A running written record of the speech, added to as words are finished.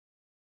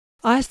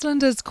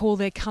Icelanders call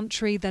their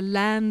country the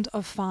land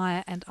of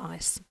fire and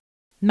ice.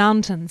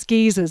 Mountains,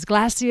 geysers,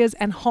 glaciers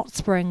and hot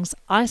springs,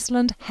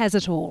 Iceland has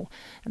it all.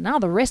 And now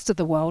the rest of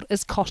the world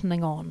is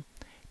cottoning on.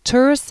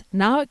 Tourists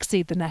now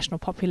exceed the national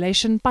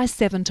population by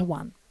 7 to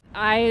 1.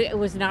 I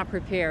was not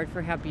prepared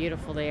for how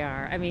beautiful they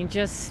are. I mean,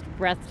 just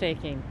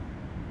breathtaking.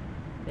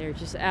 They're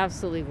just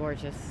absolutely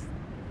gorgeous.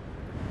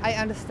 I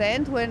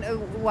understand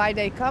why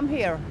they come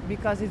here,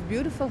 because it's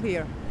beautiful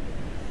here.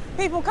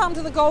 People come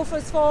to the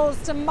Golfers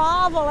Falls to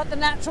marvel at the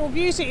natural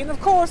beauty and,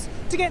 of course,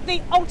 to get the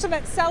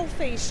ultimate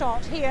selfie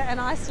shot here in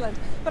Iceland.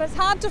 But it's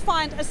hard to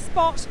find a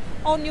spot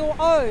on your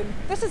own.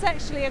 This is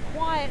actually a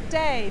quiet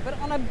day, but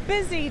on a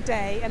busy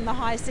day in the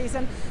high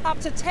season, up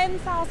to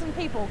 10,000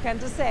 people can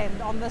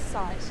descend on this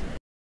site.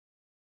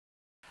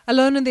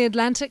 Alone in the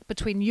Atlantic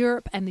between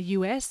Europe and the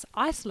US,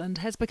 Iceland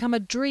has become a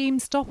dream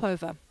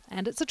stopover,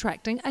 and it's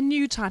attracting a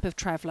new type of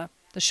traveller,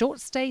 the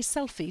short-stay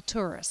selfie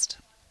tourist.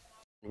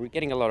 We're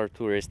getting a lot of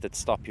tourists that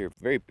stop here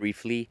very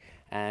briefly,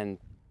 and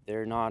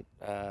they're not,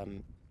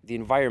 the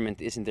environment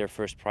isn't their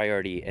first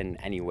priority in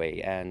any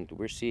way, and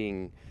we're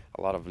seeing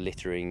a lot of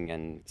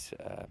littering,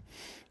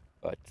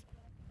 but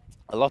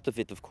a lot of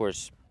it, of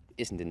course,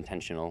 isn't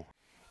intentional.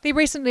 The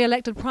recently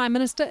elected Prime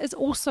Minister is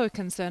also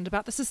concerned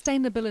about the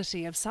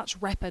sustainability of such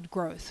rapid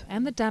growth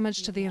and the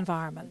damage to the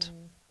environment.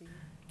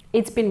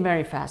 It's been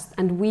very fast,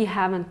 and we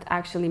haven't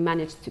actually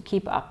managed to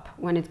keep up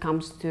when it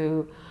comes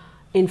to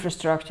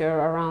infrastructure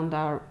around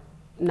our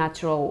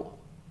natural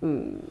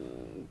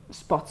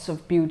spots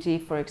of beauty,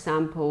 for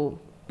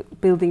example,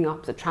 building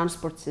up the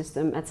transport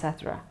system,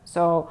 etc.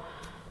 So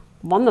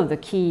one of the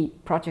key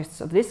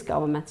projects of this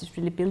government is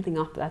really building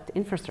up that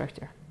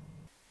infrastructure.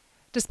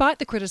 Despite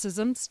the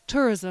criticisms,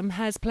 tourism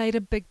has played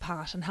a big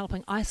part in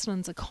helping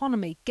Iceland's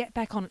economy get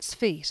back on its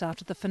feet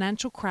after the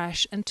financial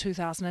crash in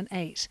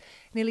 2008.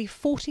 Nearly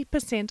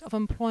 40% of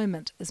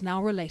employment is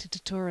now related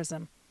to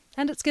tourism,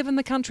 and it's given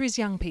the country's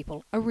young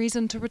people a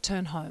reason to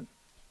return home.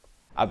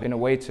 I've been a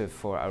waiter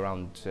for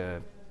around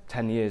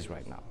 10 years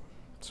right now,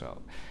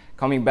 so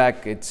coming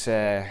back, it's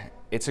a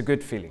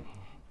good feeling.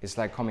 It's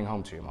like coming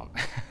home to your mom.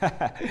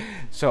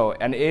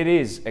 And it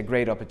is a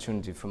great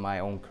opportunity for my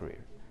own career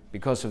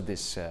because of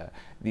these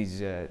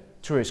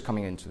tourists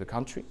coming into the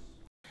country.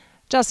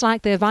 Just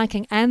like their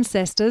Viking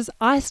ancestors,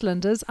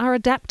 Icelanders are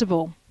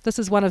adaptable. This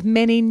is one of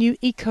many new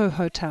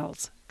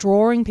eco-hotels,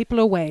 drawing people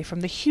away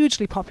from the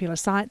hugely popular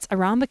sites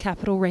around the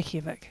capital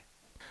Reykjavik.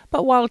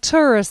 But while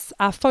tourists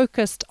are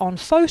focused on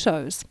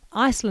photos,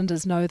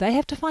 Icelanders know they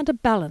have to find a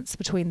balance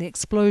between the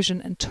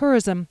explosion in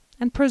tourism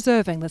and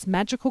preserving this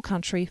magical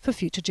country for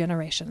future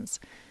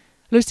generations.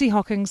 Lucy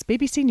Hockings,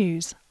 BBC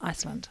News,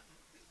 Iceland.